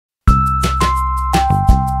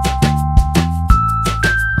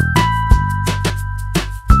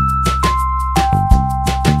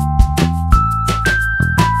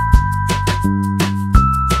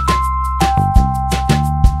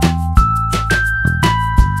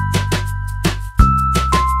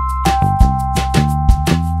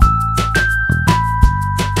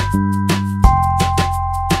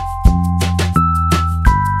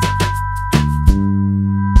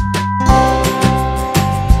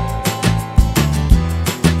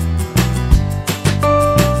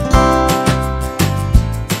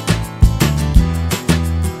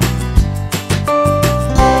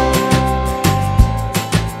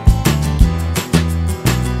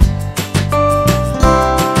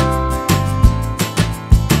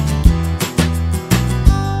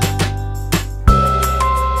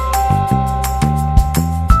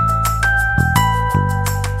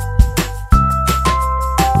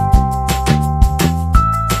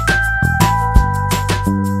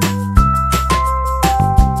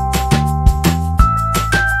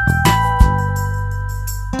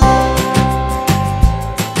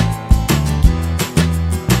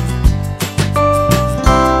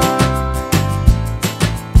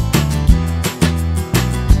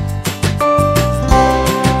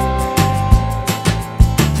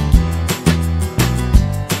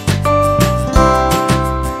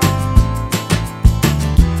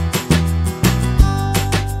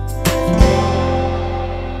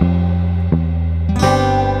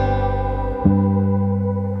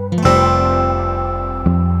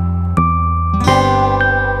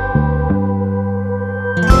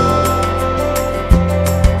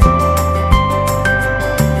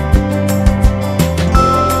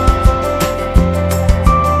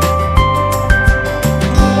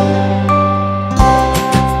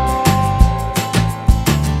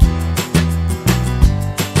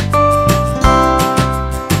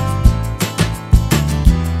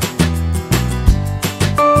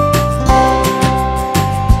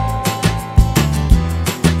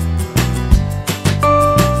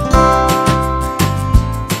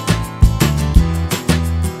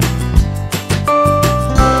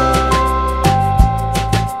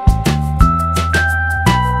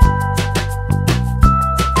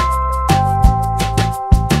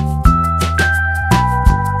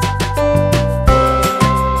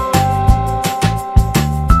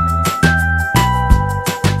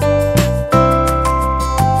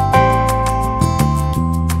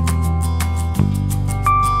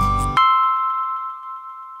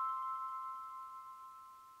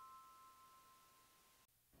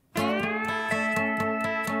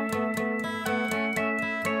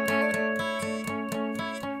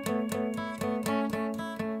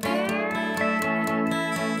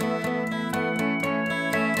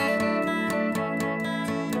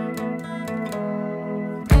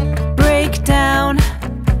work down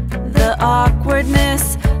the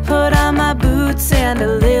awkwardness, put on my boots and a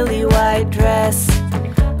lily white dress.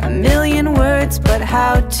 A million words, but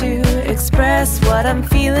how to express what I'm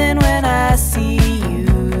feeling when I see you.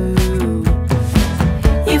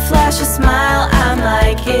 You flash a smile, I'm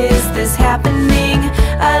like, is this happening?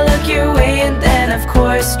 I look your way and then of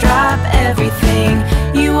course drop everything.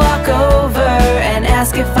 You walk over and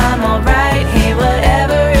ask if I'm alright. Hey,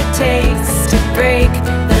 whatever it takes to break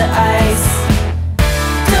the ice.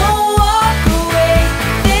 Don't walk away,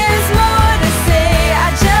 there's more to say. I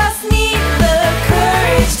just need the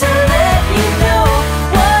courage to let you know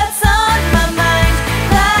what's on my mind.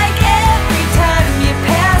 Like every time you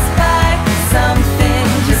pass by, something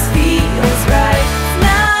just feels right.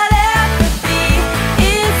 Not apathy,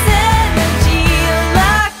 it's energy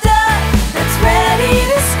locked up that's ready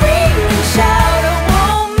to scream and shout. I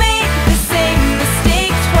won't make the same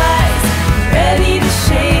mistake twice. I'm ready to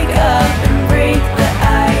shake up and break the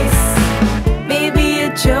ice. Maybe a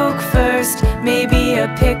joke first, maybe a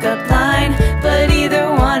pickup line, but either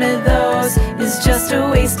one of those is just a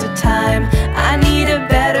waste of time. I need a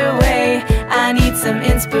better way, I need some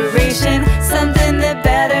inspiration, something that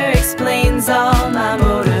better explains all my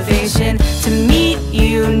motivation. To meet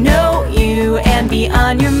you, know you, and be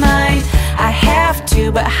on your mind. I have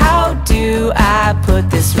to, but how do I put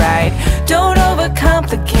this right? Don't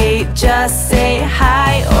overcomplicate, just say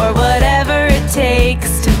hi or whatever it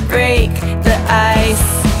takes to break the ice.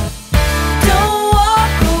 Don't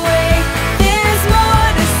walk away, there's more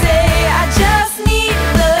to say. I just need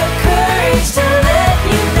the courage to let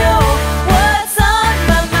you know what's on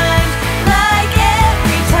my mind. Like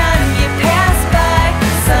every time you pass by,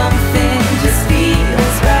 something just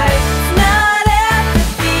feels right. Not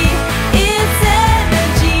apathy, it's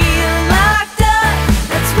energy locked up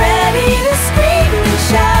that's ready to scream and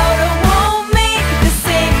shout. I won't make the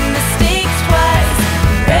same mistakes twice.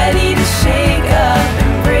 I'm ready to shake up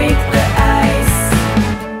and break the ice.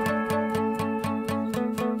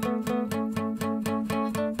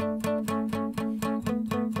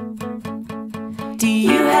 Do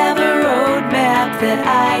you have a roadmap that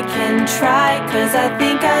I can try? 'Cause I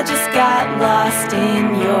think I just got lost in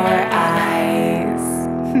your eyes.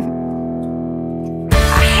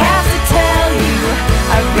 I have to tell you,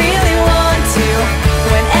 I really want to.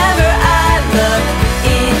 Whenever I look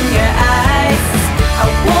in your eyes, I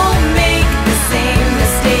won't make the same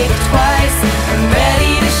mistake twice. I'm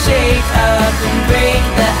ready to shake up and break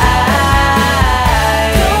the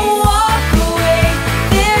ice. Don't walk away,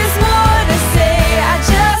 there's more to say. I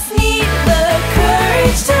just need the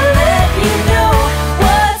courage to let you know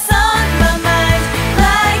what's on my mind.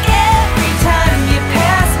 Like every time you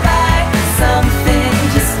pass by, something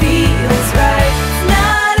just feels right.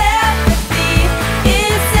 Not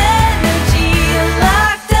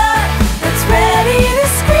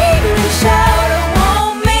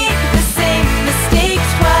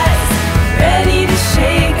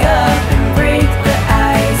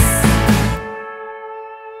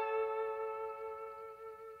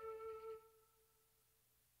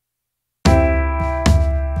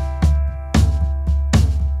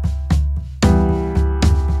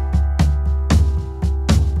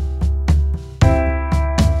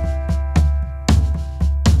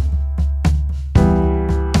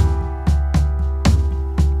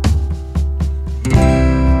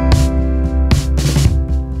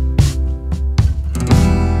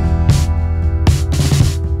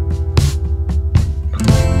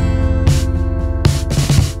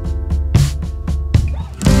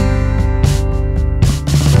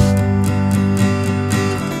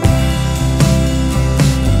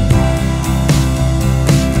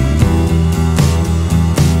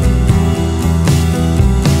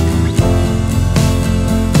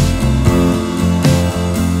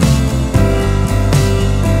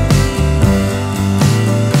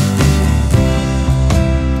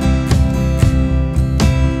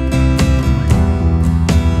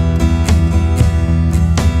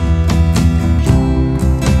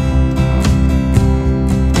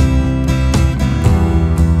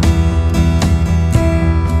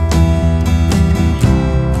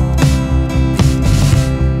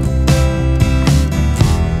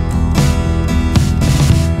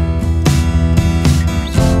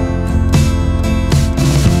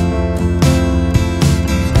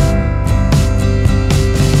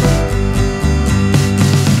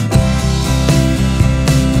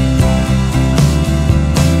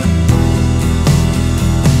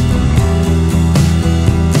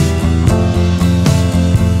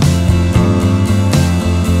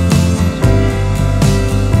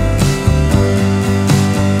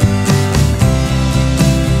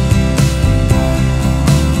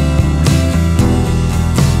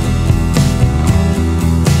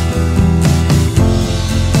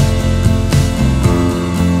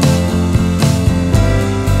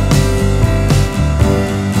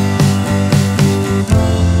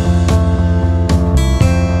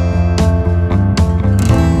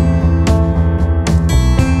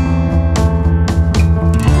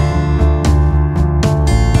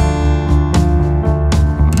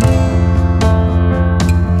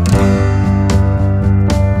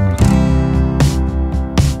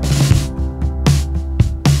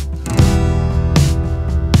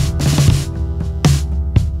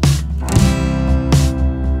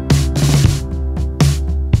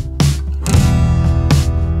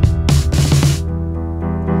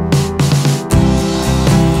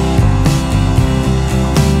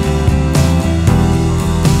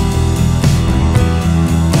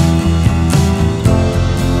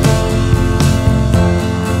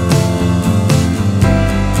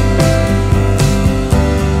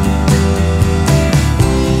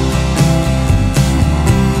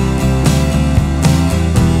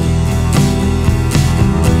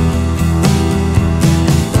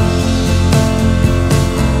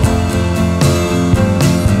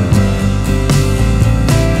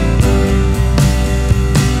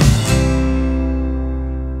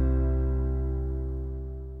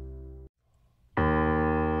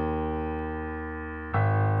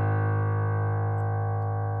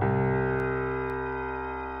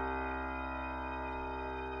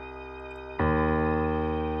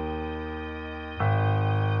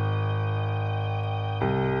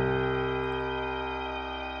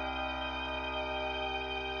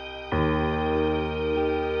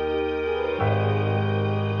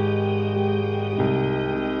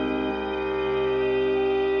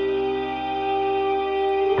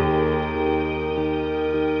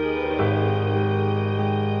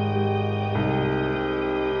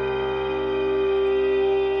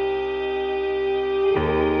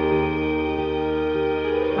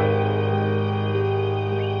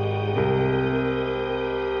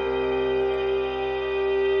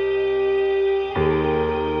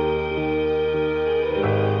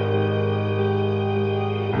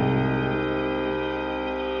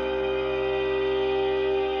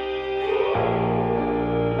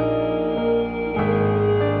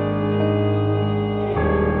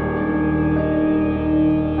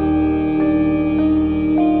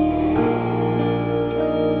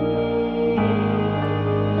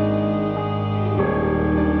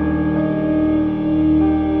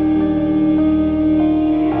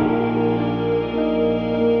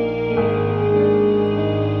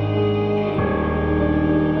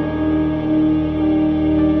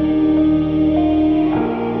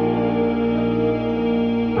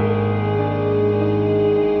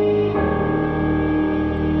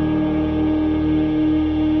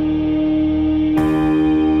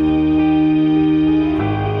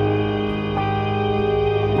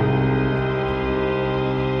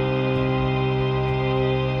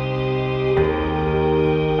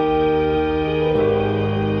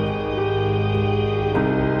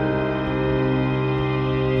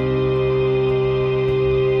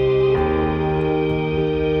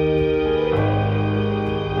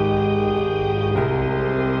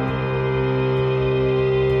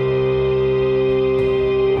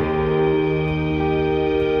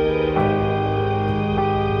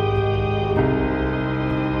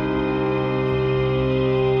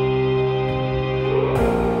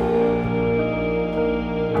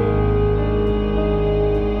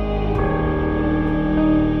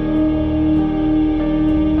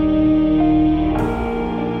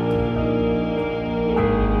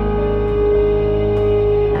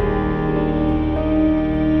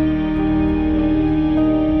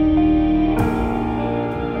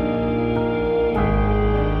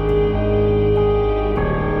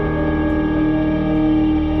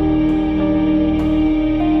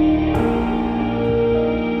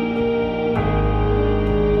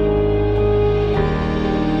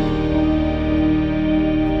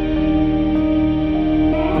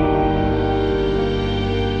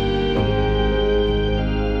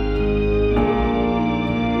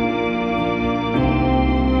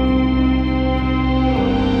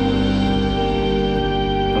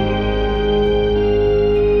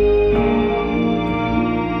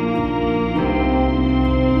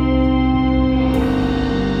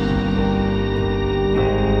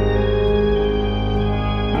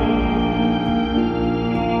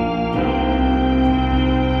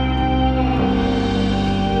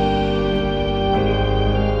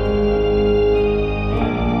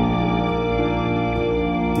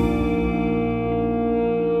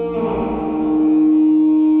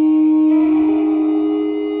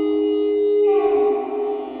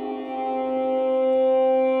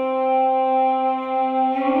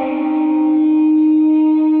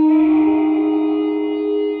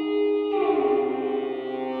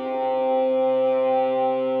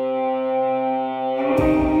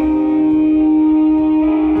you.